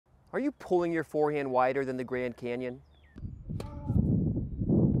Are you pulling your forehand wider than the Grand Canyon?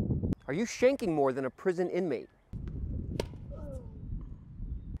 Are you shanking more than a prison inmate?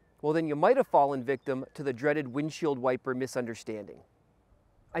 Well, then you might have fallen victim to the dreaded windshield wiper misunderstanding.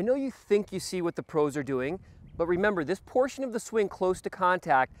 I know you think you see what the pros are doing, but remember, this portion of the swing close to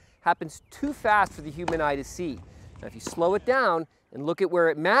contact happens too fast for the human eye to see. Now, if you slow it down and look at where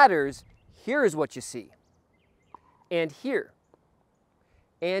it matters, here is what you see. And here.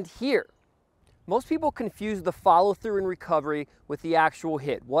 And here. Most people confuse the follow-through and recovery with the actual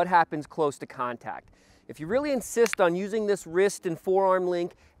hit, what happens close to contact. If you really insist on using this wrist and forearm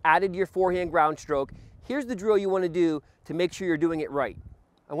link added to your forehand ground stroke, here's the drill you want to do to make sure you're doing it right.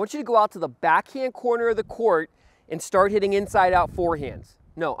 I want you to go out to the backhand corner of the court and start hitting inside-out forehands.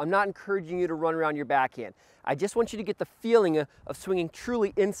 No, I'm not encouraging you to run around your backhand. I just want you to get the feeling of swinging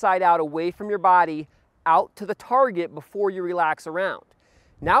truly inside-out, away from your body, out to the target before you relax around.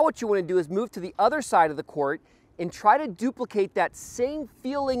 Now what you want to do is move to the other side of the court and try to duplicate that same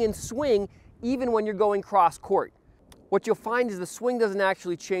feeling and swing even when you're going cross court. What you'll find is the swing doesn't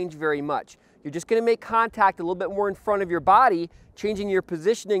actually change very much. You're just going to make contact a little bit more in front of your body, changing your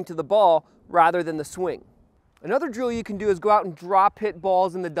positioning to the ball rather than the swing. Another drill you can do is go out and drop hit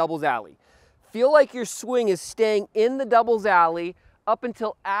balls in the doubles alley. Feel like your swing is staying in the doubles alley up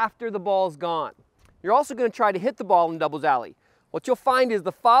until after the ball's gone. You're also going to try to hit the ball in doubles alley. What you'll find is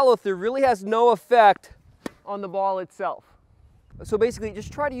the follow-through really has no effect on the ball itself. So basically,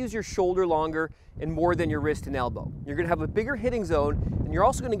 just try to use your shoulder longer and more than your wrist and elbow. You're going to have a bigger hitting zone, and you're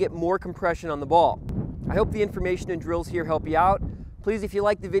also going to get more compression on the ball. I hope the information and drills here help you out. Please, if you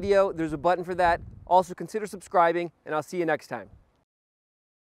like the video, there's a button for that. Also, consider subscribing, and I'll see you next time.